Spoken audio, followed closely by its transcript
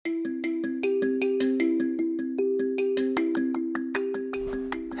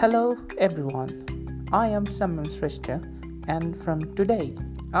Hello everyone, I am Samam Shrestha, and from today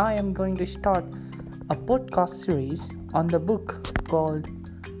I am going to start a podcast series on the book called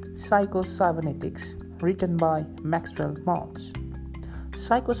Cybernetics, written by Maxwell Maltz.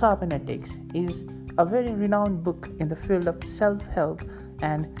 Cybernetics is a very renowned book in the field of self-help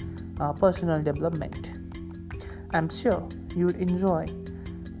and personal development. I'm sure you would enjoy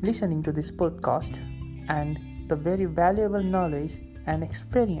listening to this podcast and the very valuable knowledge and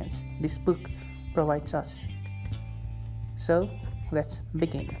experience this book provides us. So, let's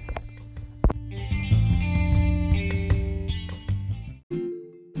begin.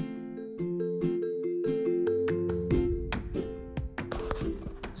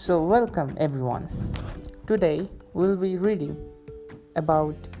 So, welcome everyone. Today, we'll be reading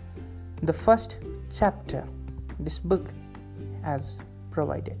about the first chapter this book has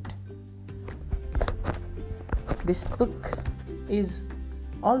provided. This book is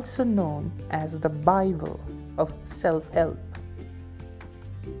also known as the Bible of self-help.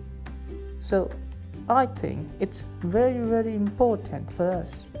 So I think it's very important for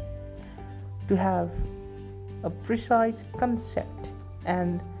us to have a precise concept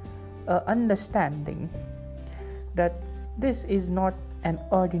and understanding that this is not an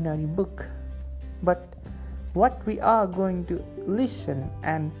ordinary book, but what we are going to listen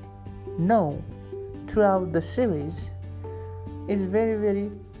and know throughout the series is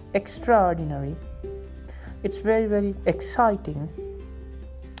very extraordinary. It's very exciting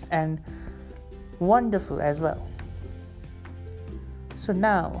and wonderful as well. So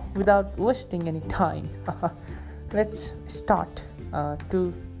now, without wasting any time, let's start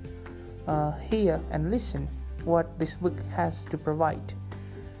to hear and listen what this book has to provide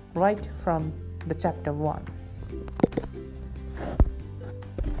right from the chapter 1.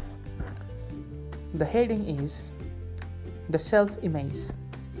 The heading is The Self-Image,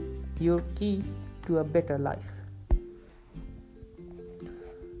 Your Key to a Better Life.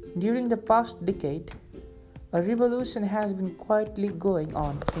 During the past decade, a revolution has been quietly going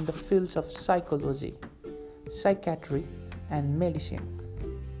on in the fields of psychology, psychiatry, and medicine.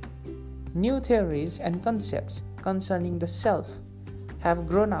 New theories and concepts concerning the self have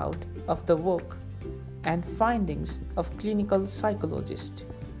grown out of the work and findings of clinical psychologists,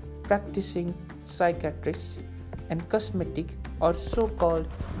 practicing psychiatrists, and cosmetic or so-called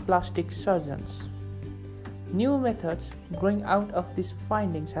plastic surgeons. New methods growing out of these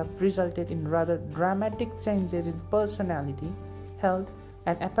findings have resulted in rather dramatic changes in personality, health,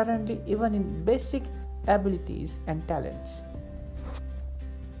 and apparently even in basic abilities and talents.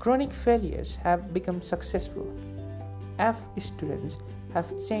 Chronic failures have become successful. F students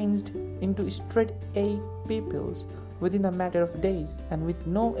have changed into straight A pupils within a matter of days and with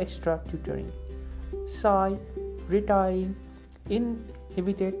no extra tutoring. Shy, retiring,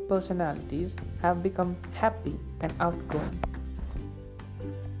 inhibited personalities have become happy and outgoing.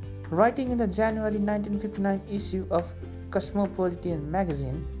 Writing in the January 1959 issue of Cosmopolitan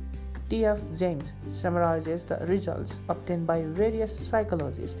magazine, T.F. James summarizes the results obtained by various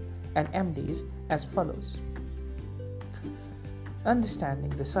psychologists and MDs as follows. Understanding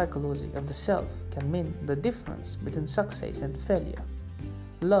the psychology of the self can mean the difference between success and failure,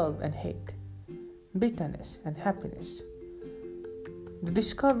 love and hate, bitterness and happiness. The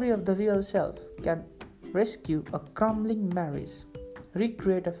discovery of the real self can rescue a crumbling marriage,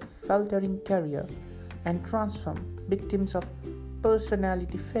 recreate a faltering career, and transform victims of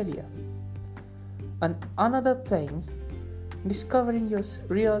personality failure. And another thing, discovering your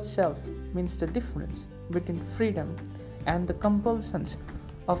real self means the difference between freedom and the compulsions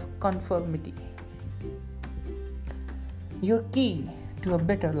of conformity. Your key to a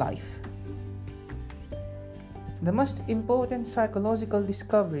better life. The most important psychological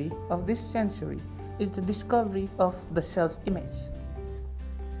discovery of this century is the discovery of the self-image.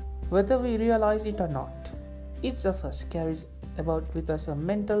 Whether we realize it or not, each of us carries about with us a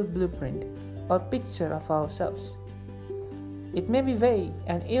mental blueprint or picture of ourselves. It may be vague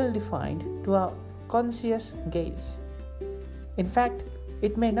and ill-defined to our conscious gaze. In fact,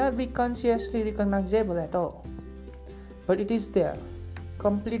 it may not be consciously recognizable at all, but it is there,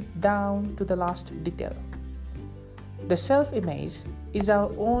 complete down to the last detail. The self-image is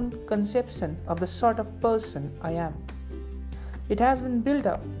our own conception of the sort of person I am. It has been built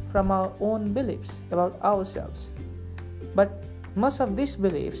up from our own beliefs about ourselves, but most of these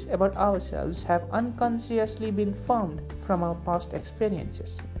beliefs about ourselves have unconsciously been formed from our past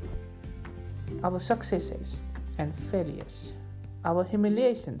experiences, our successes and failures, our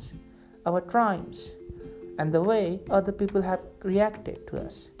humiliations, our triumphs, and the way other people have reacted to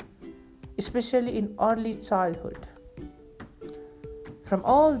us, especially in early childhood. From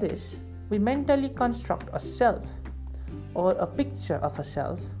all this, we mentally construct a self or a picture of a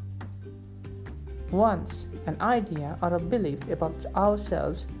self. Once an idea or a belief about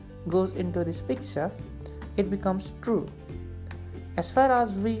ourselves goes into this picture, it becomes true. As far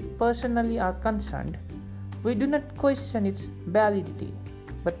as we personally are concerned, we do not question its validity,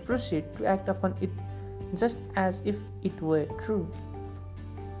 but proceed to act upon it just as if it were true.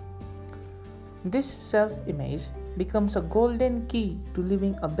 This self-image becomes a golden key to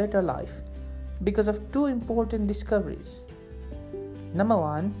living a better life because of two important discoveries. Number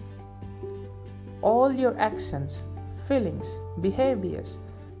one, all your actions, feelings, behaviors,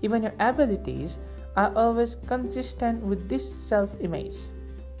 even your abilities are always consistent with this self-image.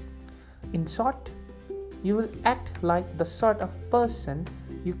 In short, you will act like the sort of person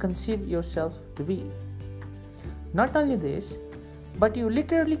you conceive yourself to be. Not only this, but you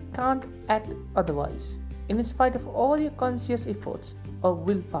literally can't act otherwise, in spite of all your conscious efforts or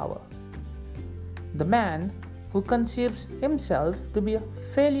willpower. The man who conceives himself to be a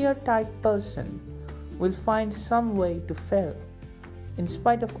failure-type person will find some way to fail, in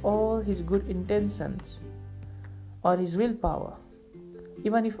spite of all his good intentions or his willpower,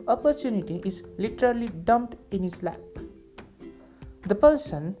 even if opportunity is literally dumped in his lap. The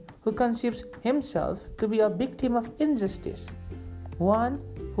person who conceives himself to be a victim of injustice, one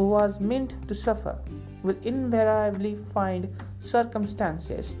who was meant to suffer, will invariably find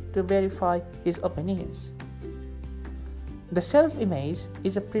circumstances to verify his opinions. The self-image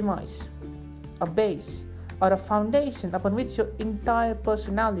is a premise, a base, or a foundation upon which your entire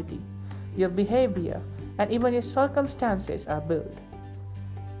personality, your behavior, and even your circumstances are built.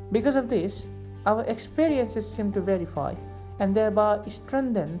 Because of this, our experiences seem to verify and thereby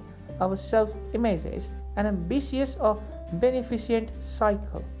strengthen our self-images, an ambitious or beneficent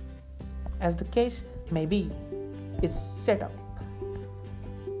cycle, as the case may be, is set up.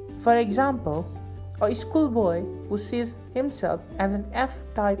 For example, a schoolboy who sees himself as an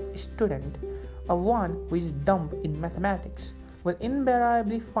F-type student or one who is dumb in mathematics will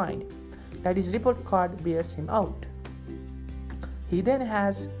invariably find that his report card bears him out. He then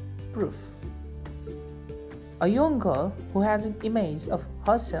has proof. A young girl who has an image of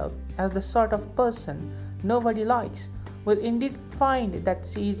herself as the sort of person nobody likes will indeed find that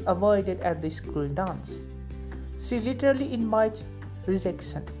she is avoided at the school dance. She literally invites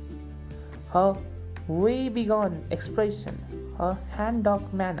rejection. Her way-begone expression, her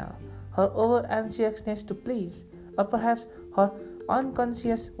hand-dog manner, her over-anxiousness to please, or perhaps her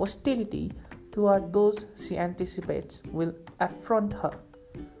unconscious hostility toward those she anticipates will affront her,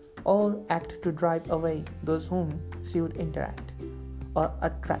 all act to drive away those whom she would interact or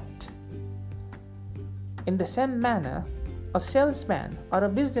attract. In the same manner, a salesman or a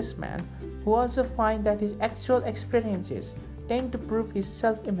businessman who also finds that his actual experiences tend to prove his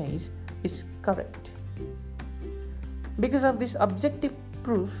self-image is correct. Because of this objective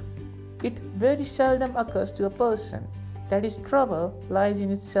proof, it very seldom occurs to a person that his trouble lies in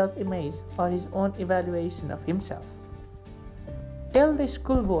his self-image or his own evaluation of himself. Tell the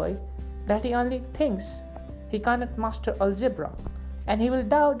schoolboy that he only thinks he cannot master algebra, and he will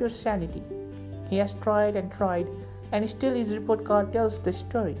doubt your sanity. He has tried and tried, and still his report card tells the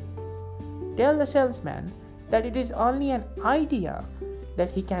story. Tell the salesman that it is only an idea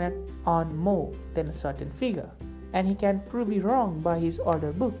that he cannot earn more than a certain figure, and he can prove you wrong by his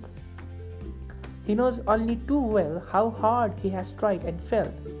order book. He knows only too well how hard he has tried and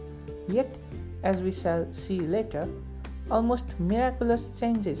failed. Yet, as we shall see later, almost miraculous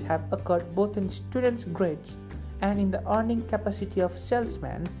changes have occurred both in students' grades and in the earning capacity of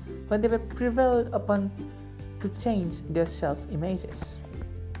salesmen when they were prevailed upon to change their self-images.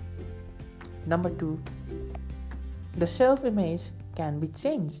 Number 2. The self-image can be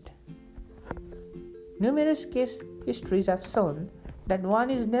changed. Numerous case histories have shown that one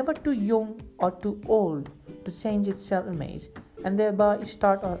is never too young or too old to change its self-image and thereby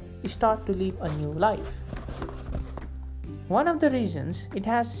start to live a new life. One of the reasons it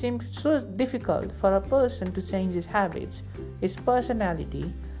has seemed so difficult for a person to change his habits, his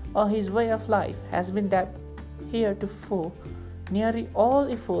personality, or his way of life has been that heretofore nearly all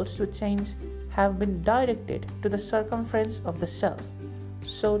efforts to change have been directed to the circumference of the self,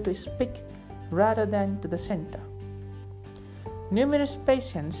 so to speak, rather than to the center. Numerous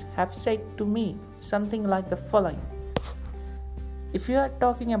patients have said to me something like the following: if you are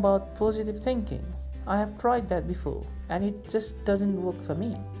talking about positive thinking, I have tried that before and it just doesn't work for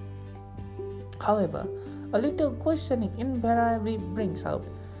me. However, a little questioning invariably brings out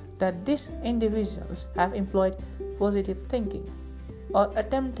that these individuals have employed positive thinking or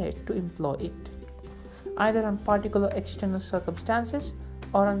attempted to employ it. either on particular external circumstances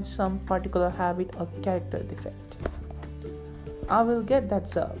or on some particular habit or character defect. I will get that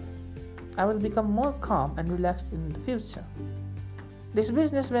job. I will become more calm and relaxed in the future. This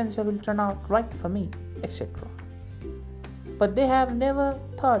business venture will turn out right for me, etc. But they have never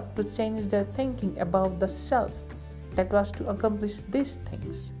thought to change their thinking about the self that was to accomplish these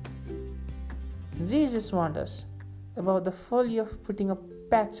things. Jesus warned us about the folly of putting a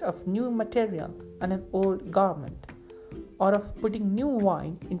patch of new material on an old garment, or of putting new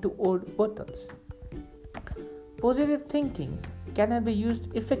wine into old bottles. Positive thinking cannot be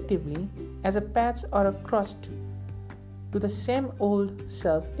used effectively as a patch or a crust to the same old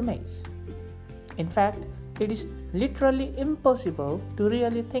self-image. In fact, it is literally impossible to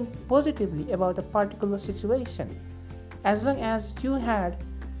really think positively about a particular situation as long as you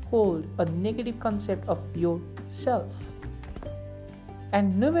hold a negative concept of yourself.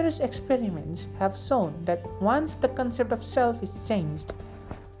 And numerous experiments have shown that once the concept of self is changed,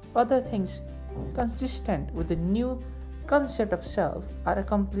 other things consistent with the new concept of self are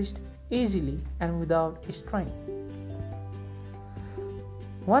accomplished easily and without strain.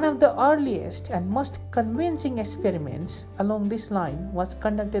 One of the earliest and most convincing experiments along this line was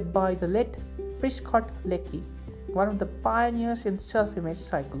conducted by the late Prescott Leakey, one of the pioneers in self-image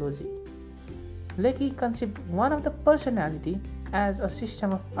psychology. Leakey conceived one of the personality as a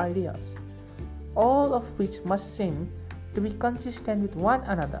system of ideas, all of which must seem to be consistent with one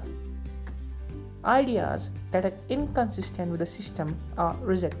another. Ideas that are inconsistent with the system are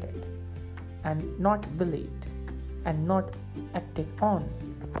rejected and not believed and not acted on.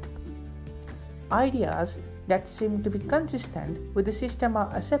 Ideas that seem to be consistent with the system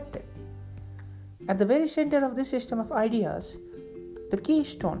are accepted. At the very center of this system of ideas, the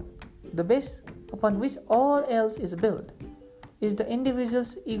keystone, the base upon which all else is built, is the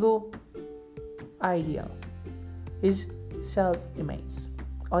individual's ego ideal, his self-image,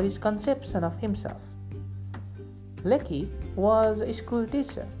 or his conception of himself. Leakey was a school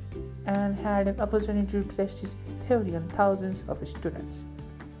teacher and had an opportunity to test his theory on thousands of students.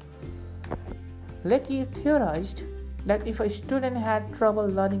 Leakey theorized that if a student had trouble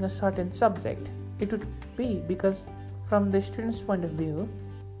learning a certain subject, it would be because, from the student's point of view,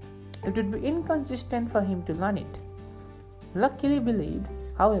 it would be inconsistent for him to learn it. Leakey believed,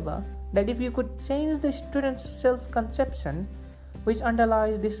 however, that if you could change the student's self-conception, which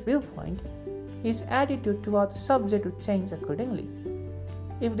underlies this viewpoint, his attitude toward the subject would change accordingly.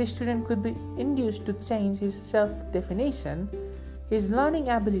 If the student could be induced to change his self-definition, his learning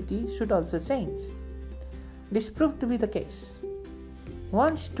ability should also change. This proved to be the case.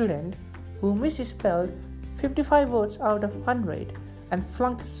 One student who misspelled 55 words out of 100 and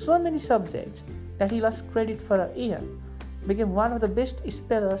flunked so many subjects that he lost credit for a year became one of the best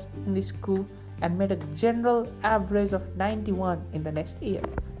spellers in the school and made a general average of 91 in the next year.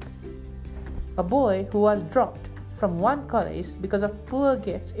 A boy who was dropped from one college because of poor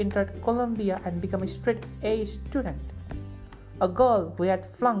grades entered Columbia and became a straight A student. A girl who had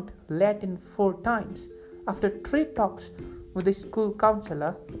flunked Latin 4 times after 3 talks with the school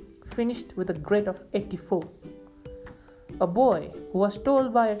counselor finished with a grade of 84. A boy who was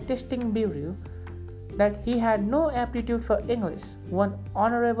told by a testing bureau that he had no aptitude for English won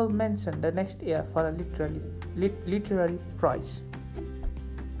honorable mention the next year for a literary prize.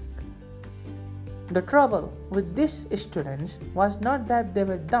 The trouble with these students was not that they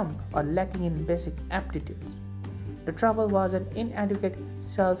were dumb or lacking in basic aptitudes. The trouble was an inadequate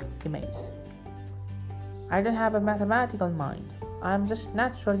self-image. I don't have a mathematical mind. I am just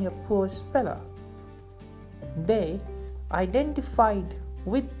naturally a poor speller. They identified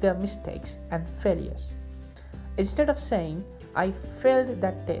with their mistakes and failures. Instead of saying, I failed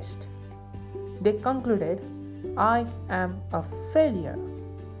that test, they concluded, I am a failure.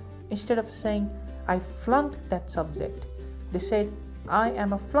 Instead of saying, I flunked that subject, they said, I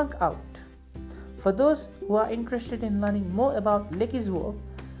am a flunk out. For those who are interested in learning more about Leakey's work,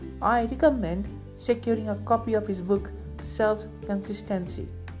 I recommend securing a copy of his book, Self-Consistency,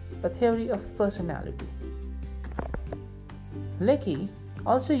 A Theory of Personality. Leakey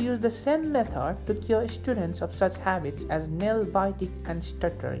also used the same method to cure students of such habits as nail-biting and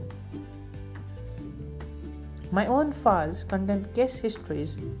stuttering. My own files contain case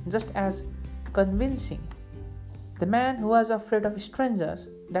histories just as convincing. The man who was afraid of strangers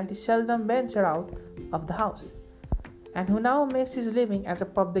that he seldom ventured out of the house, and who now makes his living as a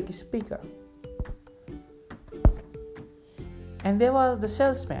public speaker. And there was the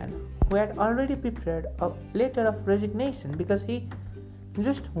salesman who had already prepared a letter of resignation because he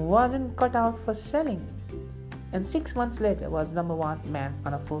just wasn't cut out for selling, and 6 months later was number 1 man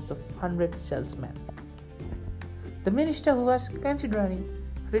on a force of 100 salesmen. The minister who was considering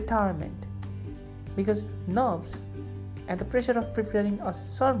retirement because nerves and the pressure of preparing a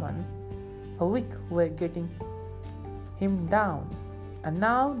sermon a week were getting him down, and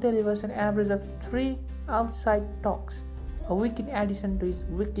now delivers an average of 3 outside talks a week in addition to his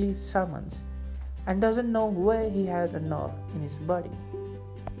weekly sermons, and doesn't know where he has a nerve in his body.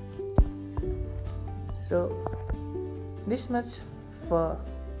 So this much for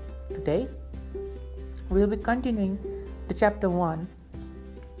today. We will be continuing the chapter 1,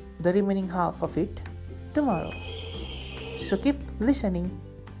 the remaining half of it, tomorrow. So keep listening.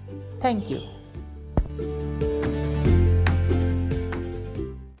 Thank you.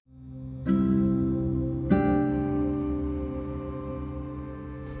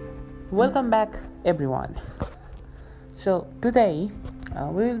 Welcome back, everyone. So today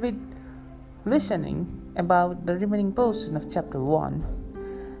we will be listening about the remaining portion of chapter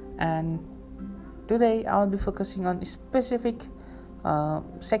 1, and today I will be focusing on a specific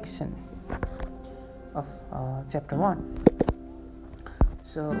section of chapter 1.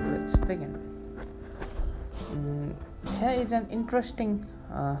 So let's begin. Here is an interesting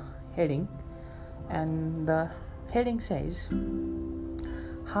heading, and the heading says,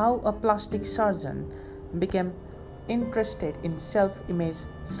 how a plastic surgeon became interested in self-image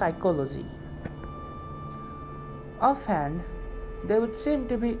psychology. Offhand, there would seem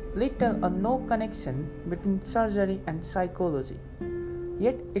to be little or no connection between surgery and psychology.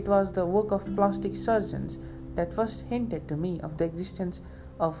 Yet it was the work of plastic surgeons that first hinted to me of the existence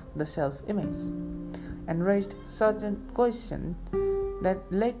of the self-image, and raised certain questions that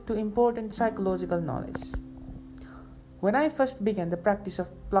led to important psychological knowledge. When I first began the practice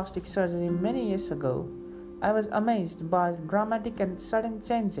of plastic surgery many years ago, I was amazed by the dramatic and sudden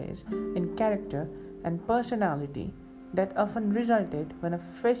changes in character and personality that often resulted when a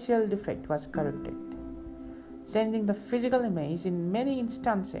facial defect was corrected. Changing the physical image in many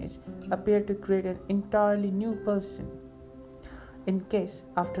instances appeared to create an entirely new person. In case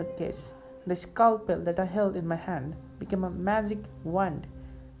after case, the scalpel that I held in my hand became a magic wand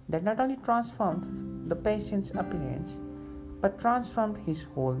that not only transformed the patient's appearance, but transformed his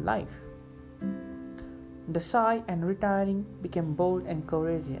whole life. The shy and retiring became bold and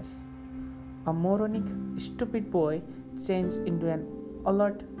courageous. A moronic, stupid boy changed into an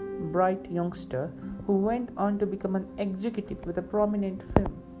alert, bright youngster who went on to become an executive with a prominent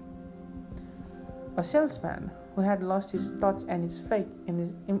firm. A salesman who had lost his touch and his faith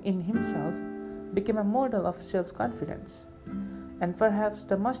in himself became a model of self-confidence. And perhaps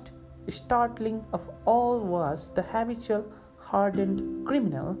the most startling of all was the habitual, hardened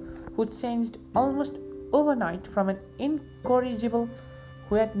criminal who changed almost overnight from an incorrigible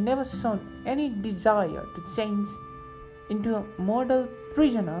who had never shown any desire to change into a model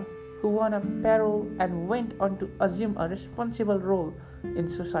prisoner who won a parole and went on to assume a responsible role in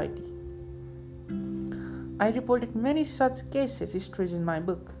society. I reported many such cases histories in my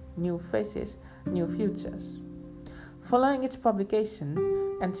book, New Faces, New Futures. Following its publication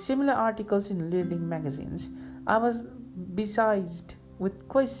and similar articles in leading magazines, I was besieged with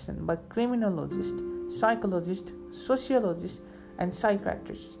questions by criminologists, psychologists, sociologists, and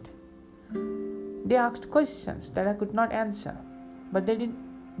psychiatrists. They asked questions that I could not answer, but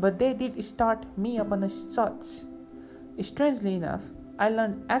they did start me upon a search. Strangely enough, I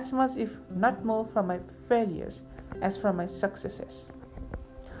learned as much, if not more, from my failures as from my successes.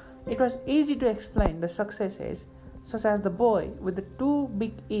 It was easy to explain the successes, such as the boy with the 2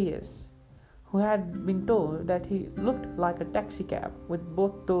 big ears, who had been told that he looked like a taxicab with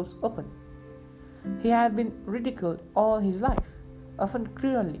both doors open. He had been ridiculed all his life, often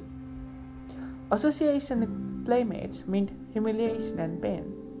cruelly. Association with playmates meant humiliation and pain.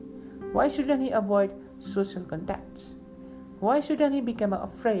 Why shouldn't he avoid social contacts? Why shouldn't he become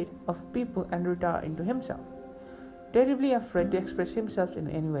afraid of people and retire into himself? Terribly afraid to express himself in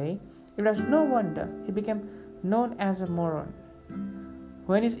any way, it was no wonder he became known as a moron.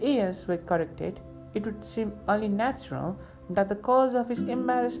 When his ears were corrected, it would seem only natural that the cause of his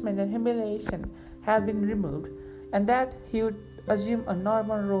embarrassment and humiliation had been removed, and that he would assume a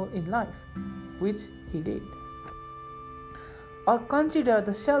normal role in life, which he did. Or consider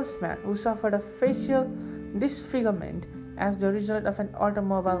the salesman who suffered a facial disfigurement as the result of an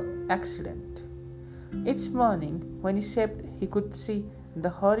automobile accident. Each morning, when he slept, he could see the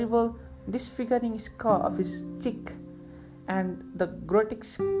horrible, disfiguring scar of his cheek and the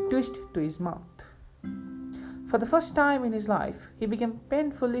grotesque twist to his mouth. For the first time in his life, he became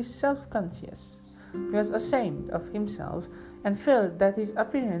painfully self-conscious. He was ashamed of himself and felt that his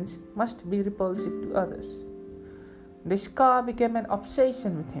appearance must be repulsive to others. The scar became an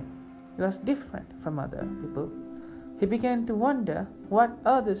obsession with him. He was different from other people. he began to wonder what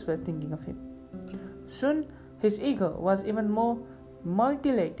others were thinking of him. Soon, his ego was even more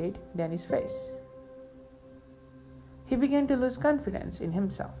mutilated than his face. He began to lose confidence in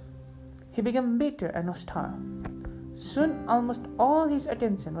himself. He became bitter and hostile. Soon, almost all his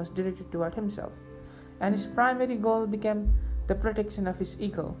attention was directed toward himself, and his primary goal became the protection of his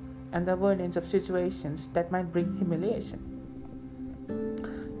ego and the avoidance of situations that might bring humiliation.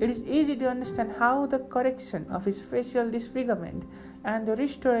 It is easy to understand how the correction of his facial disfigurement and the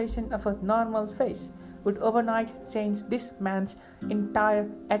restoration of a normal face would overnight change this man's entire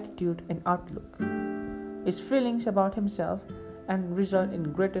attitude and outlook, his feelings about himself, and result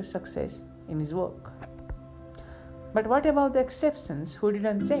in greater success in his work. But what about the exceptions who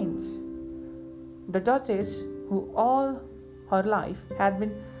didn't change? The Duchess, who all her life had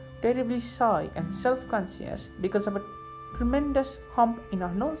been terribly shy and self-conscious because of a tremendous hump in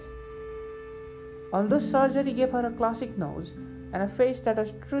her nose. Although surgery gave her a classic nose and a face that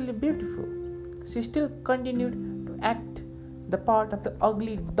was truly beautiful, she still continued to act the part of the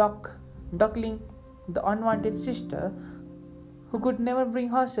ugly duckling, the unwanted sister who could never bring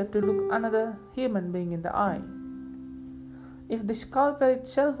herself to look another human being in the eye. If the scalpel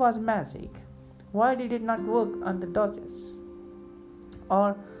itself was magic, why did it not work on the Duchess?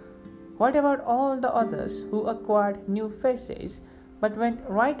 Or what about all the others who acquired new faces but went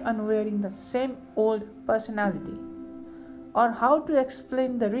right on wearing the same old personality? Or how to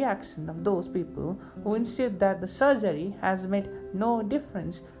explain the reaction of those people who insist that the surgery has made no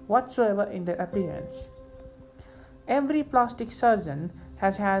difference whatsoever in their appearance? Every plastic surgeon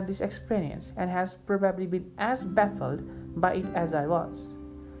has had this experience and has probably been as baffled by it as I was.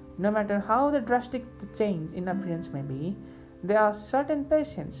 No matter how drastic the change in appearance may be, there are certain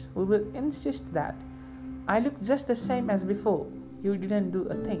patients who will insist that I look just the same as before, you didn't do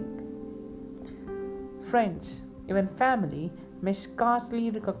a thing. Friends, even family, may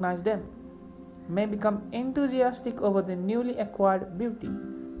scarcely recognize them, may become enthusiastic over the newly acquired beauty,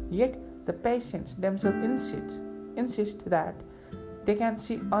 yet the patients themselves insist that they can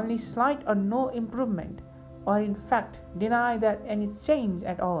see only slight or no improvement, or in fact deny that any change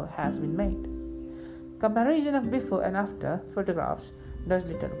at all has been made. Comparison of before and after photographs does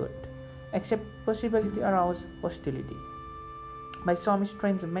little good, except possibly to arouse hostility. By some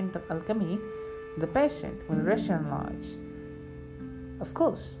strange mental alchemy, the patient will rationalize. Of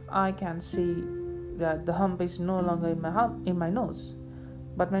course, I can see that the hump is no longer in my nose,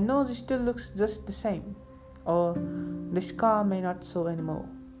 but my nose still looks just the same, or the scar may not show anymore,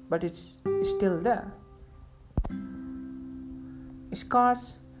 but it's still there.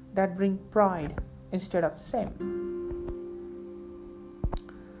 Scars that bring pride instead of shame.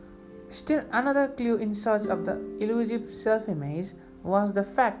 Still another clue in search of the elusive self-image was the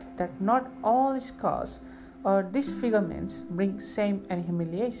fact that not all scars or disfigurements bring shame and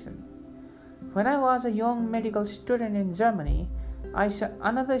humiliation. When I was a young medical student in Germany, I saw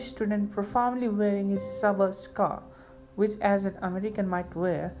another student profoundly wearing his saber scar, which as an American might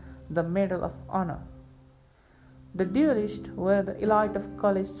wear the Medal of Honor. The duelists were the elite of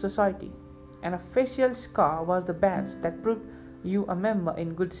college society, and a facial scar was the badge that proved you a member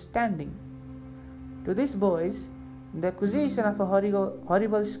in good standing. To these boys, the acquisition of a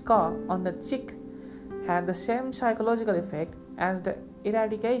horrible scar on the cheek had the same psychological effect as the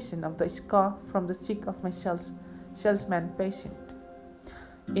eradication of the scar from the cheek of my salesman patient.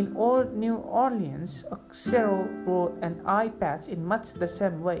 In old New Orleans, a Cheryl wore an eye patch in much the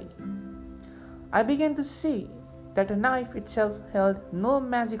same way. I began to see that a knife itself held no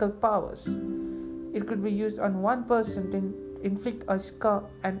magical powers. It could be used on one person to inflict a scar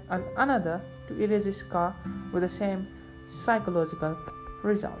and on another to erase a scar with the same psychological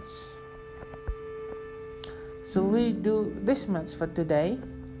results. So we do this much for today.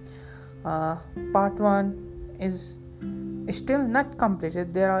 Part 1 is still not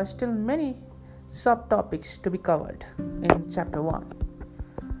completed. There are still many subtopics to be covered in chapter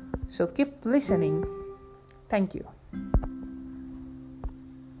 1. So keep listening. Thank you.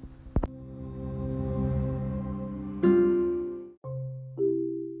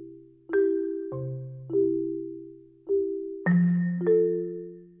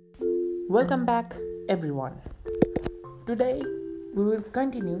 Welcome back, everyone. Today, we will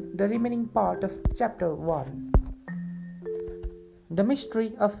continue the remaining part of chapter 1, the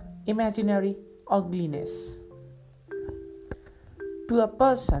mystery of imaginary ugliness. To a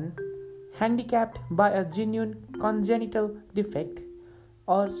person handicapped by a genuine congenital defect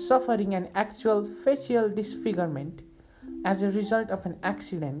or suffering an actual facial disfigurement as a result of an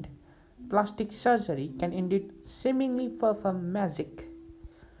accident, plastic surgery can indeed seemingly perform magic.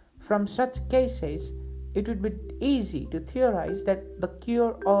 From such cases, it would be easy to theorize that the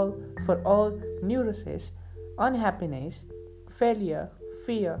cure all for all neuroses, unhappiness, failure,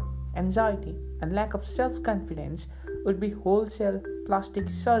 fear, anxiety, and lack of self-confidence would be wholesale plastic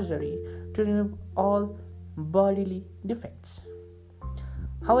surgery to remove all bodily defects.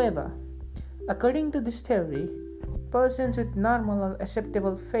 However, according to this theory, persons with normal or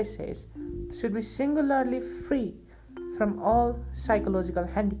acceptable faces should be singularly free from all psychological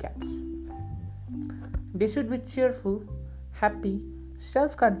handicaps. They should be cheerful, happy,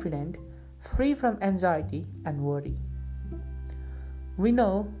 self-confident, free from anxiety and worry. We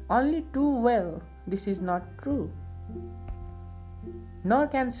know only too well this is not true. Nor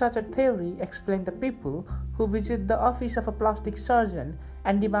can such a theory explain the people who visit the office of a plastic surgeon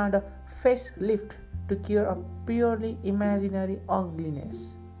and demand a facelift to cure a purely imaginary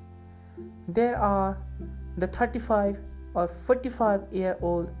ugliness. There are the 35 or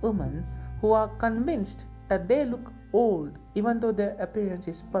 45-year-old women who are convinced that they look old even though their appearance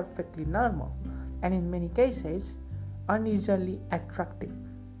is perfectly normal and in many cases unusually attractive.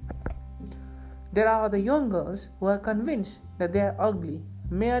 There are the young girls who are convinced that they are ugly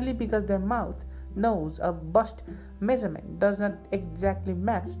merely because their mouth, nose, or bust measurement does not exactly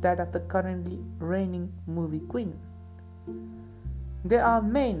match that of the currently reigning movie queen. There are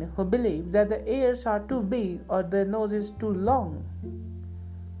men who believe that their ears are too big or their nose is too long.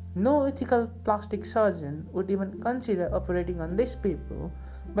 No ethical plastic surgeon would even consider operating on these people,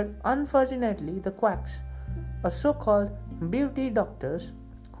 but unfortunately the quacks, or so-called beauty doctors,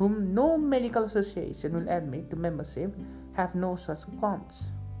 whom no medical association will admit to membership, have no such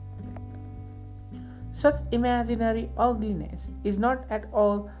qualms. Such imaginary ugliness is not at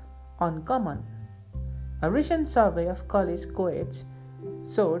all uncommon. A recent survey of college co-eds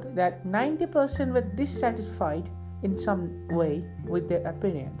showed that 90% were dissatisfied in some way with their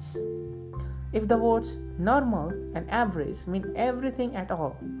appearance. If the words normal and average mean everything at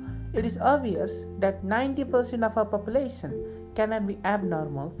all, it is obvious that 90% of our population cannot be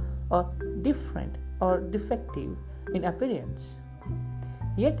abnormal or different or defective in appearance.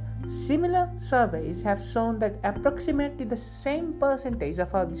 Yet, similar surveys have shown that approximately the same percentage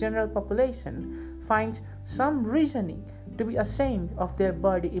of our general population finds some reasoning to be ashamed of their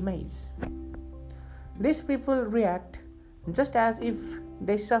body image. These people react just as if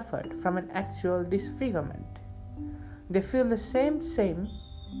they suffered from an actual disfigurement. They feel the same,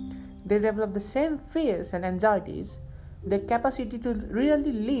 they develop the same fears and anxieties. Their capacity to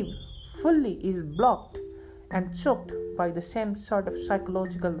really live fully is blocked and choked by the same sort of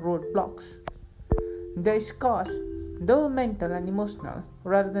psychological roadblocks. Their scars, though mental and emotional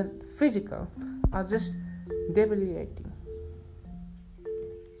rather than physical, are just debilitating.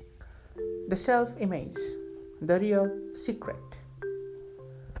 The self-image, the real secret.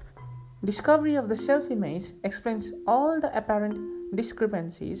 Discovery of the self-image explains all the apparent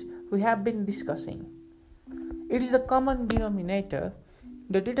discrepancies we have been discussing. It is the common denominator,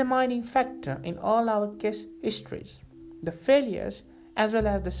 the determining factor in all our case histories, the failures as well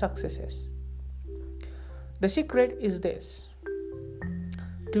as the successes. The secret is this: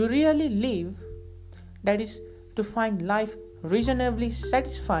 to really live, that is, to find life reasonably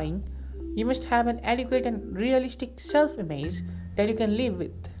satisfying, you must have an adequate and realistic self-image that you can live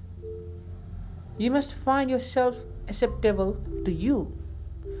with. You must find yourself acceptable to you.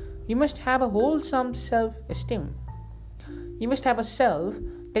 You must have a wholesome self-esteem. You must have a self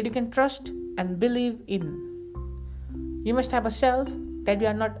that you can trust and believe in. You must have a self that you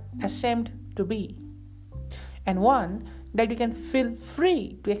are not ashamed to be, and one that you can feel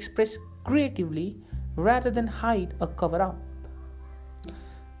free to express creatively rather than hide or cover up.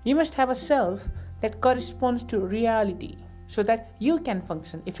 You must have a self that corresponds to reality so that you can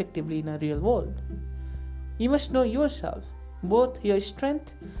function effectively in a real world. You must know yourself, both your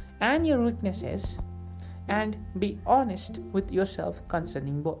strength and your weaknesses, and be honest with yourself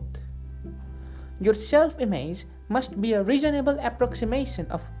concerning both. Your self-image must be a reasonable approximation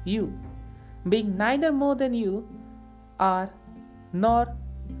of you, being neither more than you are nor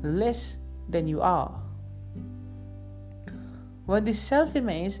less than you are. When this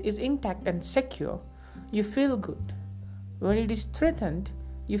self-image is intact and secure, you feel good. When it is threatened,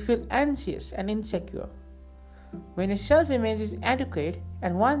 you feel anxious and insecure. When your self-image is adequate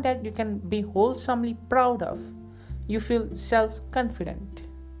and one that you can be wholesomely proud of, you feel self-confident.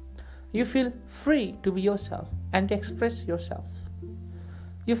 You feel free to be yourself and to express yourself.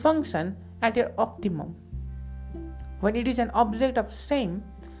 You function at your optimum. When it is an object of shame,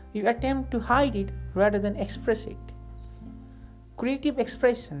 you attempt to hide it rather than express it. Creative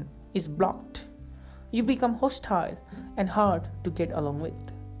expression is blocked. You become hostile and hard to get along with.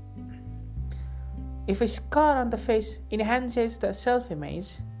 If a scar on the face enhances the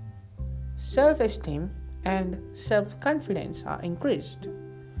self-image, self-esteem and self-confidence are increased.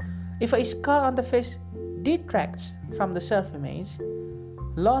 If a scar on the face detracts from the self-image,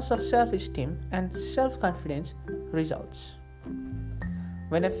 loss of self-esteem and self-confidence results.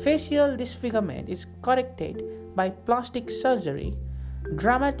 When a facial disfigurement is corrected by plastic surgery,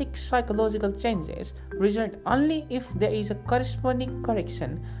 dramatic psychological changes result only if there is a corresponding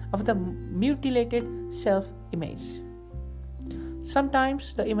correction of the mutilated self-image.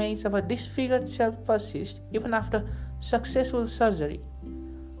 Sometimes the image of a disfigured self persists even after successful surgery.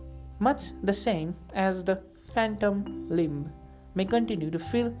 Much the same as the phantom limb may continue to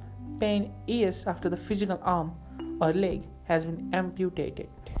feel pain years after the physical arm or leg has been amputated.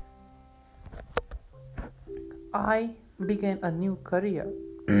 I began a new career.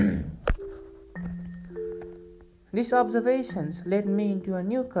 These observations led me into a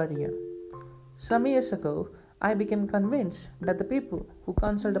new career. Some years ago, I became convinced that the people who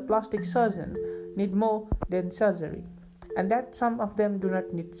consult a plastic surgeon need more than surgery, and that some of them do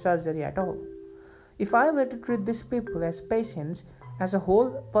not need surgery at all. If I were to treat these people as patients, as a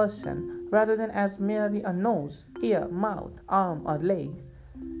whole person, rather than as merely a nose, ear, mouth, arm, or leg,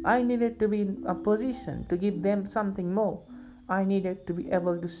 I needed to be in a position to give them something more. I needed to be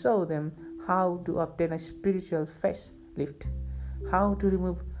able to show them how to obtain a spiritual facelift, how to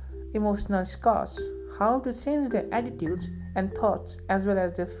remove emotional scars, how to change their attitudes and thoughts as well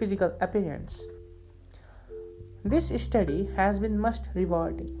as their physical appearance. This study has been most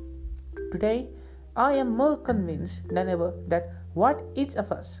rewarding. Today, I am more convinced than ever that what each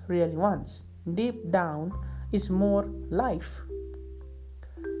of us really wants, deep down, is more life,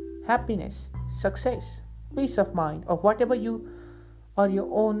 happiness, success, peace of mind, or whatever you or your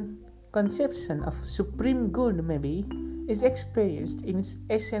own conception of supreme good may be, is experienced in its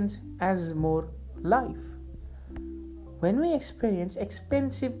essence as more life. When we experience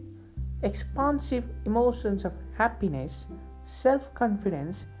expansive emotions of happiness,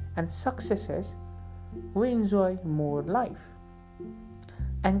 self-confidence, and successes, we enjoy more life.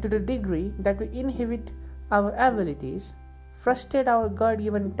 And to the degree that we inhibit our abilities, frustrate our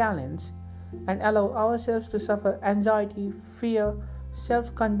God-given talents, and allow ourselves to suffer anxiety, fear,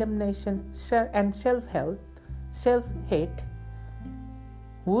 self-condemnation, and self-hate,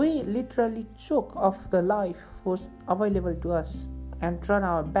 we literally choke off the life force available to us and turn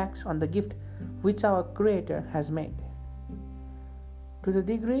our backs on the gift which our Creator has made. To the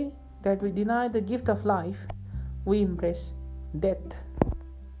degree that we deny the gift of life, we embrace death.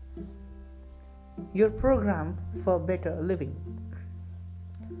 Your program for better living.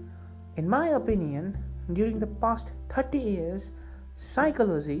 In my opinion, during the past 30 years,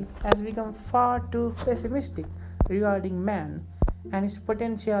 psychology has become far too pessimistic regarding man and his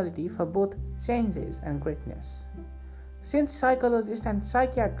potentiality for both changes and greatness. Since psychologists and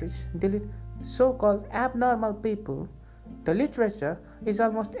psychiatrists deal with so-called abnormal people, the literature is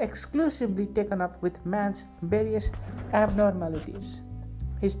almost exclusively taken up with man's various abnormalities,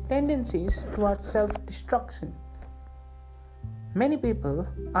 his tendencies towards self-destruction. Many people,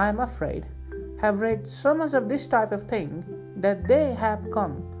 I am afraid, have read so much of this type of thing that they have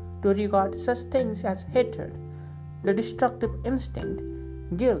come to regard such things as hatred, the destructive instinct,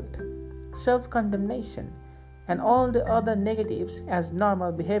 guilt, self-condemnation, and all the other negatives as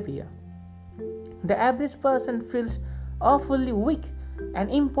normal behavior. The average person feels awfully weak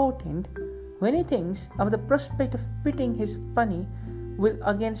and important when he thinks of the prospect of pitting his puny will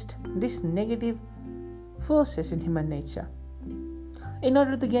against these negative forces in human nature in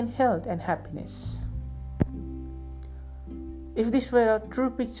order to gain health and happiness. If this were a true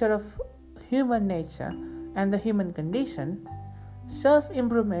picture of human nature and the human condition,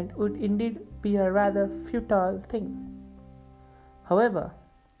 self-improvement would indeed be a rather futile thing. However,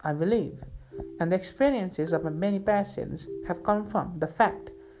 I believe, and the experiences of many patients have confirmed the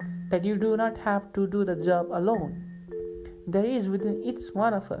fact that you do not have to do the job alone. There is within each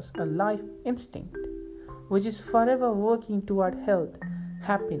one of us a life instinct, which is forever working toward health,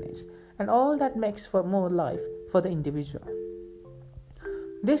 happiness, and all that makes for more life for the individual.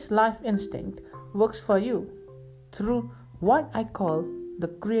 This life instinct works for you through what I call the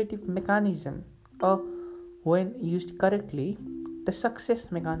creative mechanism, or when used correctly, the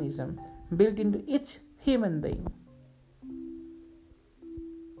success mechanism built into each human being.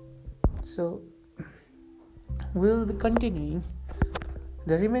 So, we'll be continuing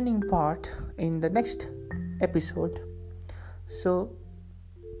the remaining part in the next episode. So,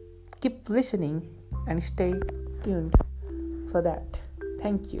 keep listening and stay tuned for that.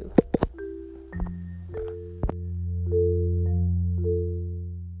 Thank you.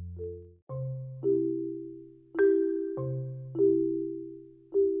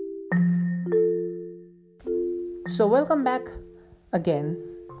 So, welcome back again,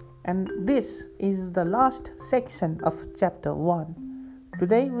 and this is the last section of chapter 1.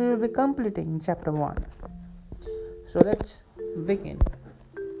 Today, we will be completing chapter 1. So, let's begin.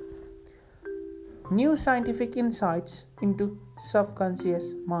 New scientific insights into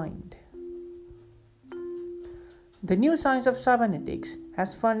subconscious mind. The new science of cybernetics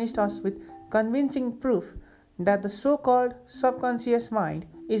has furnished us with convincing proof that the so-called subconscious mind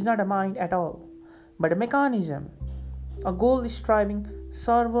is not a mind at all, but a mechanism, a goal-striving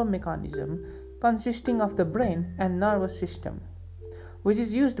servo mechanism consisting of the brain and nervous system, which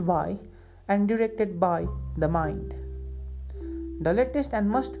is used by and directed by the mind. The latest and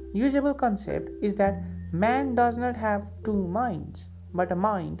most usable concept is that man does not have two minds, but a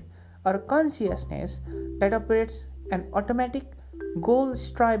mind or a consciousness that operates an automatic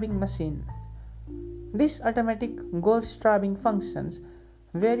goal-striving machine. This automatic goal-striving functions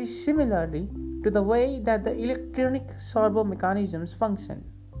very similarly to the way that the electronic servo mechanisms function,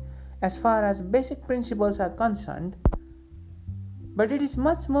 as far as basic principles are concerned, but it is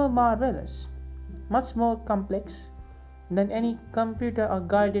much more marvelous, much more complex than any computer or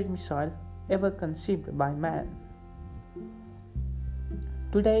guided missile ever conceived by man.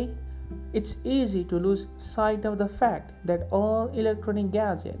 Today, it's easy to lose sight of the fact that all electronic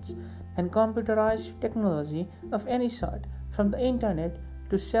gadgets and computerized technology of any sort, from the internet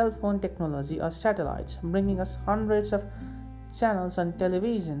to cell phone technology or satellites, bringing us hundreds of channels on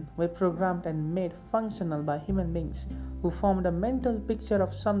television, were programmed and made functional by human beings who formed a mental picture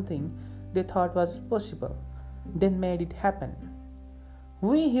of something they thought was possible, then made it happen.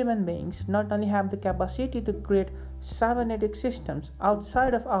 We human beings not only have the capacity to create cybernetic systems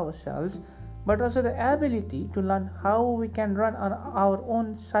outside of ourselves, but also the ability to learn how we can run on our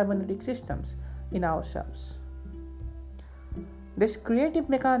own cybernetic systems in ourselves. This creative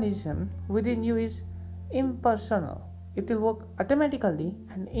mechanism within you is impersonal. It will work automatically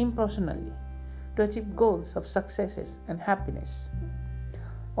and impersonally to achieve goals of successes and happiness,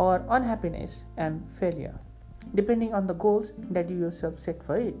 or unhappiness and failure, depending on the goals that you yourself set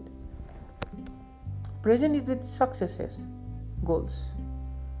for it. Present it with successes, goals,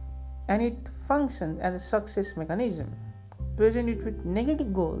 and it functions as a success mechanism. Present it with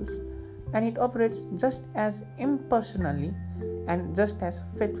negative goals, and it operates just as impersonally and just as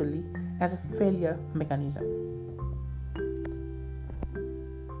faithfully as a failure mechanism.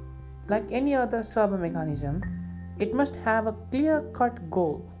 Like any other servo mechanism, it must have a clear-cut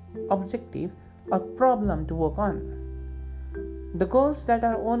goal, objective, or problem to work on. The goals that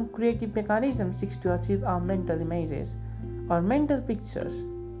our own creative mechanism seeks to achieve are mental images or mental pictures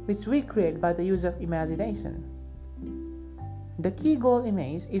which we create by the use of imagination. The key goal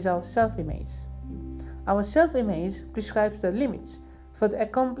image is our self-image. Our self-image prescribes the limits for the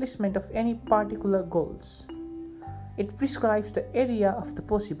accomplishment of any particular goals. It prescribes the area of the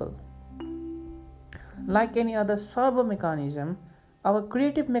possible. Like any other servo mechanism, our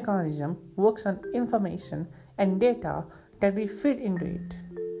creative mechanism works on information and data that we feed into it.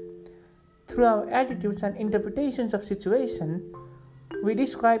 Through our attitudes and interpretations of situation, we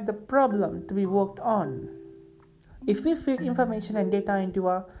describe the problem to be worked on. If we feed information and data into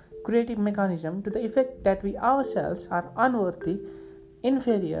our creative mechanism to the effect that we ourselves are unworthy,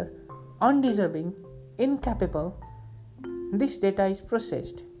 inferior, undeserving, incapable, this data is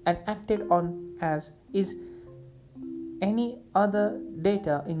processed and acted on as is any other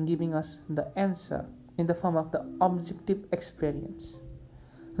data in giving us the answer in the form of the objective experience.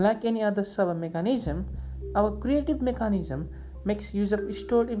 Like any other servo mechanism, our creative mechanism makes use of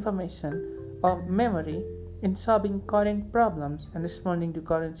stored information or memory in solving current problems and responding to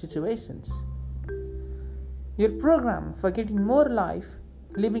current situations. Your program for getting more life,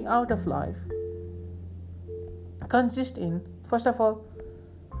 living out of life, consists in, first of all,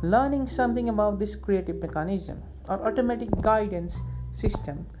 learning something about this creative mechanism or automatic guidance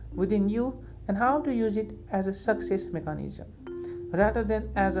system within you and how to use it as a success mechanism rather than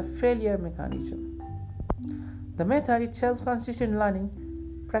as a failure mechanism. The method itself consists in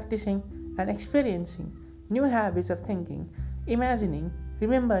learning, practicing, and experiencing new habits of thinking, imagining,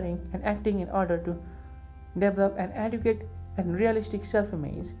 remembering, and acting in order to develop an adequate and realistic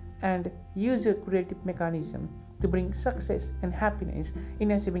self-image and use your creative mechanism to bring success and happiness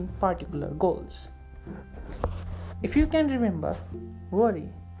in achieving particular goals. If you can remember, worry,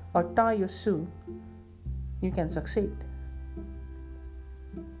 or tie your shoe, you can succeed.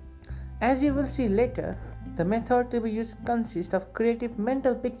 As you will see later, the method to be used consists of creative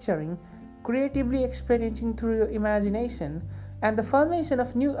mental picturing, creatively experiencing through your imagination, and the formation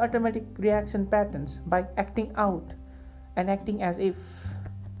of new automatic reaction patterns by acting out and acting as if.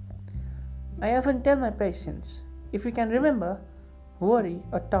 I often tell my patients, If you can remember, worry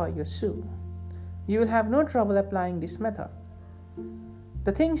or tie your shoe, you will have no trouble applying this method.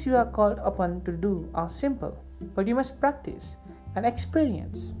 The things you are called upon to do are simple, but you must practice and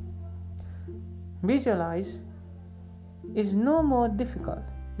experience. Visualize is no more difficult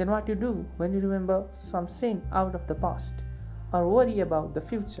than what you do when you remember some sin out of the past or worry about the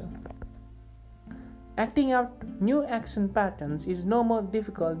future. Acting out new action patterns is no more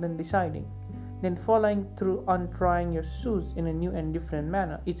difficult than following through on trying your shoes in a new and different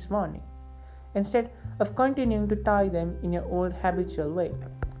manner each morning, instead of continuing to tie them in your old habitual way,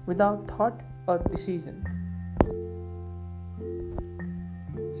 without thought or decision.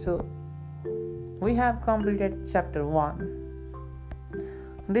 So, we have completed chapter 1.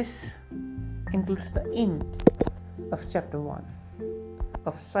 This includes the end of chapter 1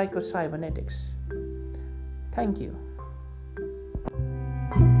 of Cybernetics. Thank you.